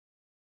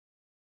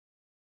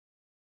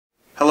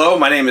Hello,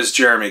 my name is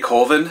Jeremy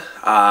Colvin.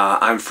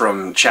 I'm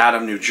from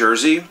Chatham, New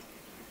Jersey,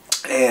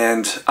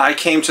 and I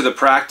came to the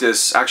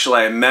practice.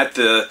 Actually, I met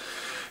the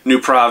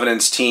New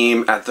Providence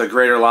team at the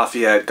Greater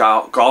Lafayette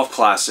Golf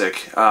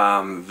Classic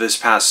this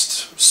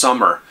past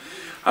summer.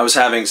 I was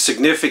having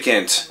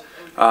significant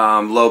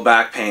low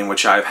back pain,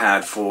 which I've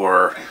had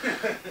for,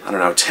 I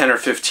don't know, 10 or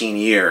 15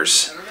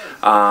 years.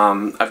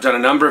 I've done a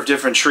number of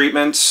different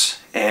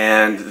treatments,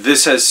 and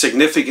this has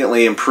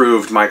significantly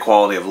improved my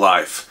quality of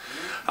life.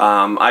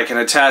 I can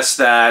attest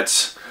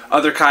that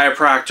other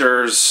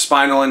chiropractors,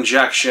 spinal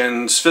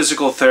injections,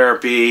 physical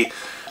therapy,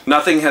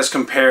 nothing has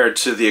compared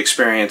to the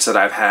experience that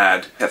I've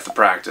had at the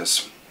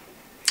practice.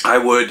 I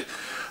would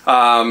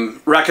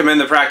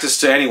recommend the practice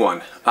to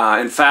anyone.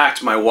 In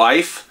fact, my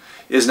wife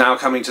is now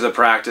coming to the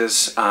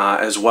practice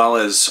as well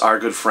as our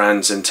good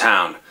friends in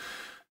town.